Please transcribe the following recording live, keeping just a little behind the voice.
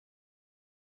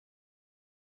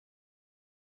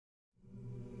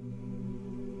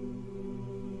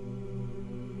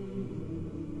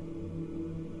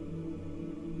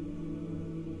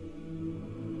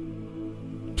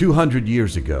200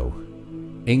 years ago,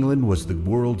 England was the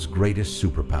world's greatest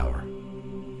superpower.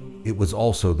 It was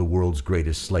also the world's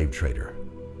greatest slave trader.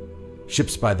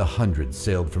 Ships by the hundreds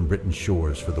sailed from Britain's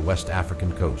shores for the West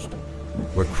African coast,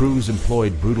 where crews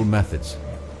employed brutal methods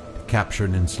to capture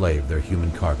and enslave their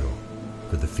human cargo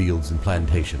for the fields and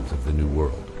plantations of the New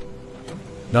World.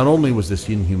 Not only was this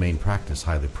inhumane practice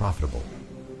highly profitable,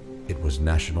 it was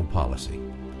national policy.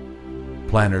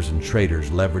 Planners and traders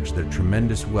leveraged their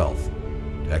tremendous wealth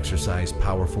to exercise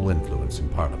powerful influence in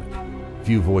Parliament.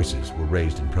 Few voices were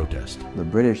raised in protest. The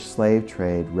British slave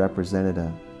trade represented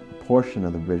a portion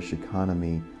of the British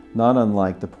economy, not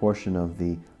unlike the portion of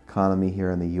the economy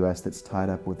here in the U.S. that's tied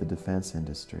up with the defense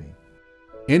industry.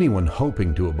 Anyone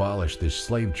hoping to abolish this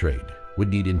slave trade would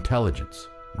need intelligence,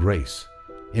 grace,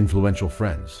 influential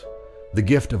friends, the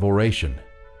gift of oration,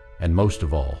 and most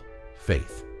of all,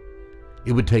 faith.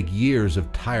 It would take years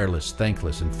of tireless,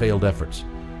 thankless, and failed efforts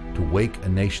to wake a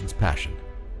nation's passion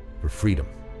for freedom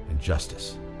and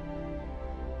justice.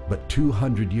 But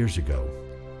 200 years ago,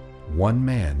 one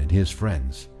man and his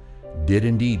friends did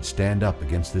indeed stand up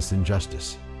against this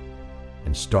injustice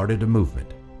and started a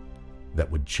movement that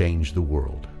would change the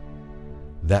world.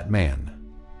 That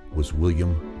man was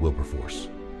William Wilberforce.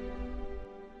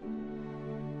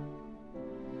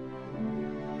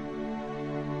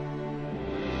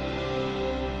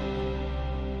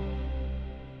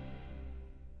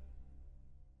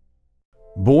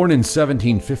 Born in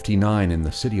 1759 in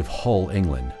the city of Hull,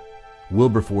 England,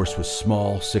 Wilberforce was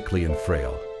small, sickly, and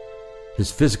frail.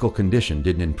 His physical condition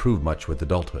didn't improve much with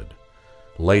adulthood.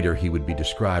 Later, he would be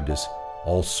described as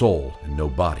all soul and no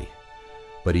body.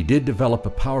 But he did develop a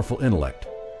powerful intellect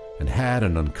and had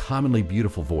an uncommonly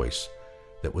beautiful voice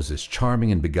that was as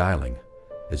charming and beguiling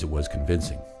as it was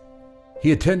convincing.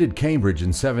 He attended Cambridge in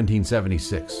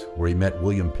 1776, where he met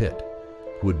William Pitt,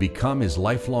 who would become his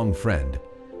lifelong friend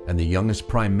and the youngest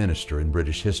prime minister in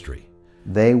British history.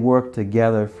 They worked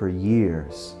together for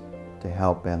years to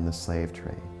help end the slave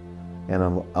trade.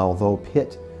 And although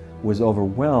Pitt was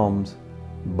overwhelmed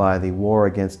by the war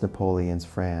against Napoleon's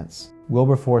France,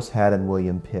 Wilberforce had in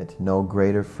William Pitt no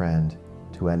greater friend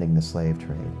to ending the slave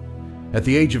trade. At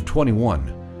the age of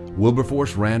 21,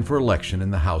 Wilberforce ran for election in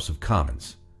the House of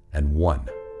Commons and won.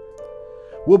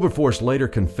 Wilberforce later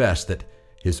confessed that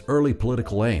his early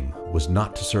political aim was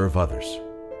not to serve others.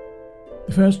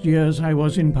 The first years I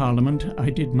was in Parliament, I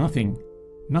did nothing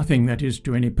that is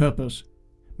to any purpose.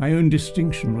 My own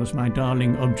distinction was my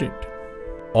darling object.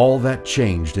 All that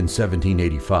changed in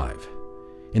 1785.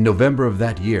 In November of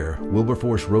that year,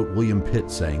 Wilberforce wrote William Pitt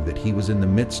saying that he was in the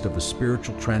midst of a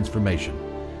spiritual transformation,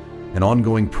 an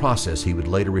ongoing process he would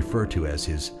later refer to as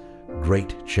his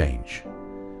Great Change.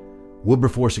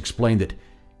 Wilberforce explained that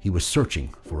he was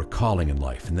searching for a calling in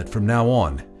life and that from now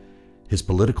on, his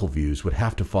political views would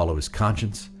have to follow his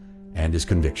conscience and his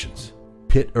convictions.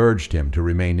 Pitt urged him to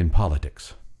remain in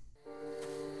politics.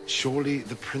 Surely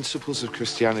the principles of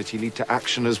Christianity lead to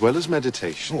action as well as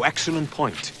meditation. Oh, excellent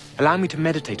point. Allow me to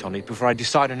meditate on it before I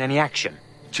decide on any action.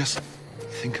 Just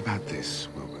think about this,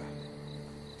 Wilbur.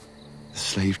 The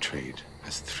slave trade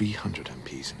has 300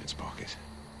 MPs in its pocket.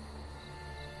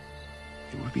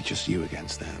 It would be just you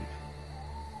against them.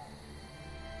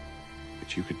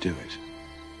 But you could do it.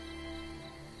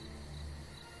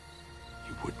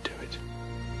 You would do it.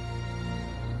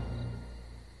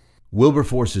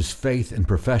 Wilberforce's faith and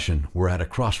profession were at a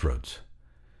crossroads.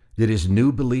 Did his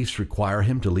new beliefs require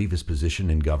him to leave his position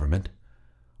in government,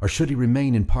 or should he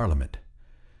remain in Parliament?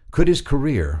 Could his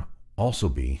career also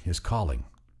be his calling?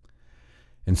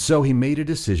 And so he made a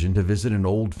decision to visit an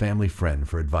old family friend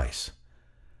for advice.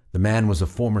 The man was a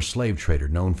former slave trader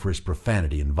known for his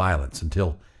profanity and violence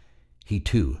until he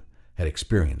too had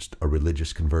experienced a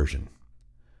religious conversion.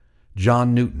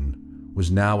 John Newton was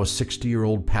now a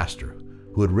 60-year-old pastor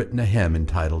who had written a hymn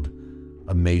entitled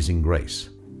Amazing Grace.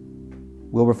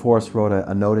 Wilberforce wrote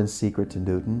a note in secret to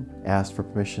Newton, asked for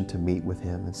permission to meet with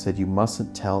him, and said, "You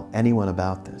mustn't tell anyone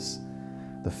about this.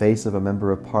 The face of a member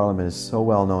of Parliament is so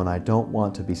well known, I don't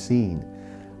want to be seen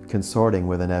consorting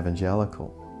with an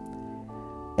evangelical."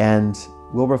 And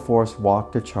Wilberforce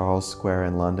walked to Charles Square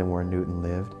in London where Newton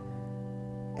lived,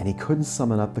 and he couldn't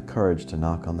summon up the courage to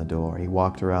knock on the door. He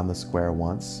walked around the square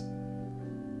once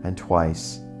and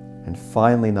twice and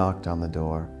finally knocked on the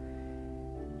door.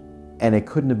 And it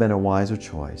couldn't have been a wiser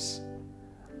choice.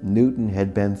 Newton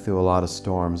had been through a lot of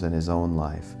storms in his own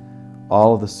life,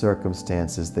 all of the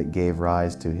circumstances that gave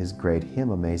rise to his great hymn,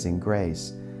 Amazing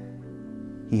Grace.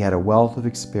 He had a wealth of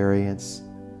experience,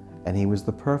 and he was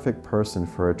the perfect person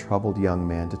for a troubled young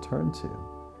man to turn to.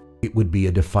 It would be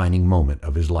a defining moment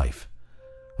of his life.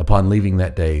 Upon leaving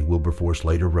that day, Wilberforce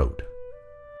later wrote,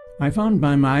 I found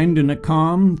my mind in a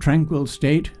calm, tranquil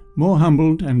state, more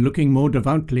humbled and looking more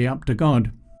devoutly up to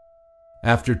God.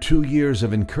 After 2 years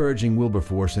of encouraging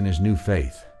Wilberforce in his new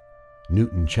faith,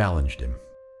 Newton challenged him.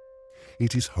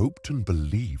 It is hoped and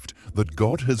believed that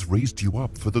God has raised you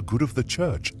up for the good of the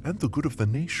church and the good of the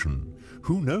nation.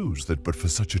 Who knows that but for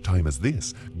such a time as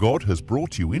this, God has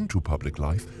brought you into public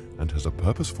life and has a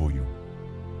purpose for you.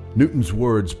 Newton's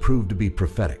words proved to be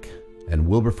prophetic, and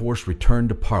Wilberforce returned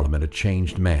to Parliament a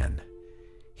changed man.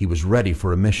 He was ready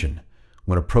for a mission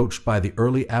when approached by the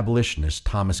early abolitionist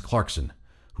Thomas Clarkson,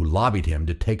 who lobbied him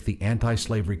to take the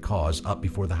anti-slavery cause up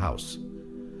before the House.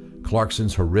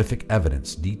 Clarkson's horrific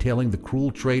evidence detailing the cruel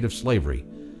trade of slavery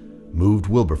moved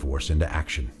Wilberforce into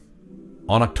action.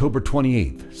 On October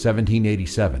 28,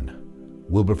 1787,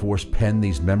 Wilberforce penned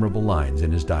these memorable lines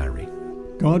in his diary.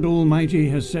 God Almighty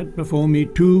has set before me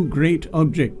two great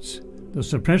objects, the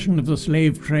suppression of the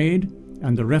slave trade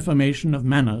and the reformation of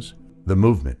manners. The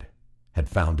movement had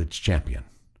found its champion.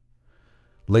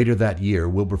 Later that year,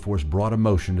 Wilberforce brought a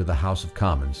motion to the House of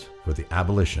Commons for the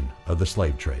abolition of the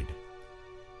slave trade.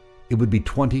 It would be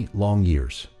 20 long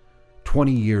years,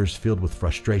 20 years filled with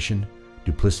frustration,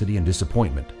 duplicity, and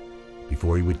disappointment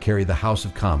before he would carry the House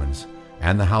of Commons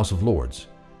and the House of Lords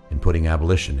in putting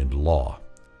abolition into law.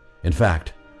 In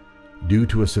fact, due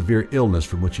to a severe illness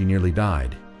from which he nearly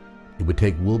died, it would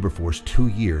take Wilberforce 2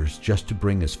 years just to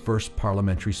bring his first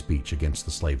parliamentary speech against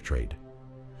the slave trade.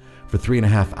 For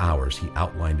 3.5 hours, he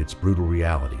outlined its brutal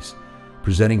realities,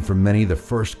 presenting for many the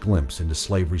first glimpse into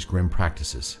slavery's grim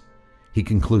practices. He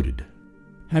concluded,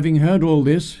 Having heard all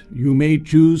this, you may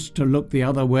choose to look the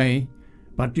other way,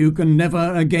 but you can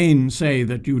never again say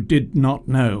that you did not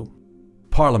know.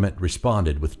 Parliament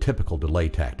responded with typical delay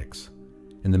tactics.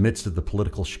 In the midst of the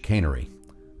political chicanery,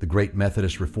 the great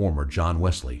Methodist reformer John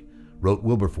Wesley wrote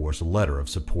Wilberforce a letter of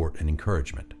support and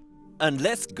encouragement.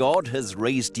 Unless God has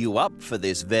raised you up for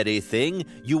this very thing,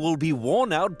 you will be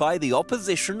worn out by the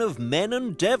opposition of men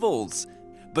and devils.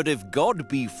 But if God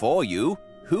be for you,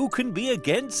 who can be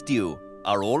against you?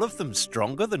 Are all of them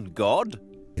stronger than God?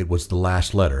 It was the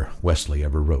last letter Wesley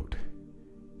ever wrote.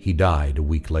 He died a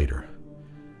week later.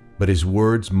 But his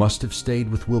words must have stayed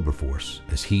with Wilberforce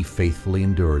as he faithfully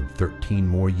endured 13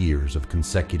 more years of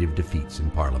consecutive defeats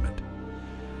in Parliament.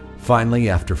 Finally,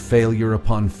 after failure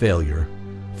upon failure,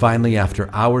 finally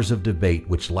after hours of debate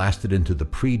which lasted into the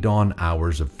pre-dawn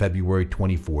hours of February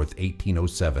 24,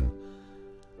 1807,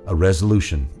 a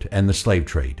resolution to end the slave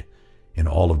trade in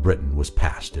all of Britain was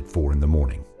passed at 4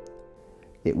 a.m.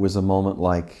 It was a moment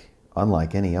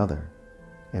unlike any other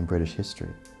in British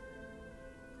history.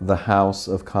 The House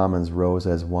of Commons rose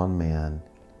as one man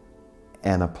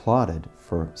and applauded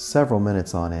for several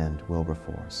minutes on end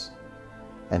Wilberforce.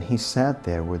 And he sat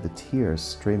there with the tears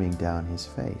streaming down his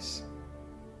face.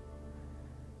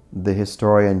 The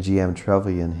historian G.M.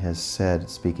 Trevelyan has said,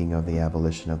 speaking of the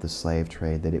abolition of the slave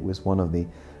trade, that it was one of the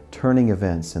turning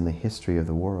events in the history of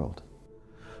the world.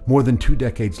 More than 2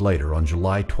 decades later, on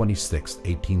July 26,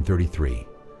 1833,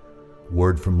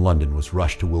 word from London was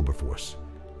rushed to Wilberforce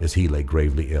as he lay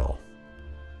gravely ill.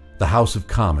 The House of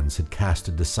Commons had cast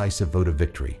a decisive vote of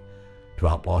victory to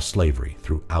outlaw slavery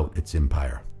throughout its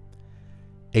empire.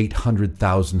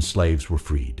 800,000 slaves were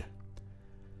freed.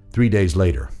 3 days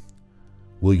later,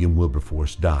 William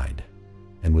Wilberforce died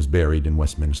and was buried in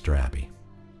Westminster Abbey.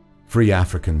 Free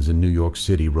Africans in New York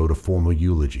City wrote a formal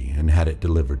eulogy and had it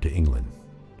delivered to England.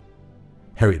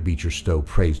 Harriet Beecher Stowe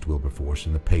praised Wilberforce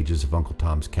in the pages of Uncle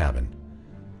Tom's Cabin,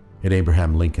 and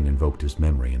Abraham Lincoln invoked his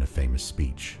memory in a famous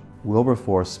speech.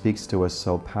 Wilberforce speaks to us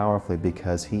so powerfully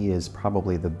because he is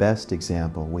probably the best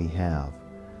example we have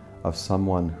of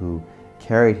someone who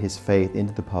carried his faith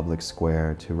into the public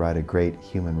square to right a great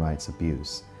human rights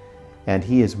abuse. And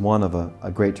he is one of a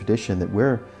great tradition that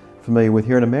we're familiar with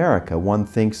here in America. One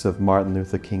thinks of Martin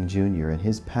Luther King Jr. and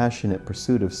his passionate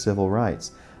pursuit of civil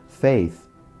rights. Faith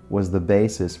was the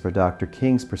basis for Dr.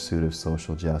 King's pursuit of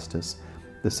social justice.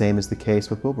 The same is the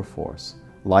case with Wilberforce.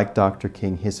 Like Dr.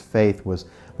 King, his faith was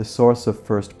the source of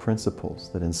first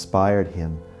principles that inspired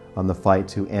him on the fight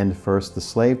to end first the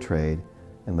slave trade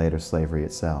and later slavery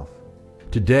itself.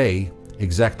 Today,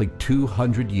 exactly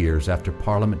 200 years after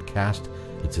Parliament cast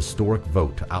its historic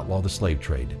vote to outlaw the slave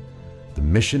trade, the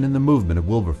mission and the movement of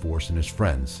Wilberforce and his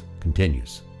friends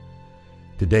continues.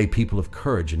 Today, people of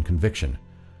courage and conviction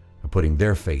are putting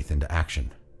their faith into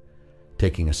action,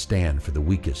 taking a stand for the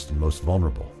weakest and most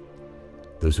vulnerable,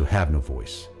 those who have no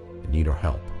voice and need our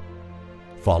help,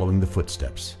 following the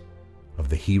footsteps of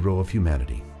the hero of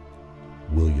humanity,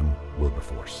 William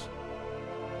Wilberforce.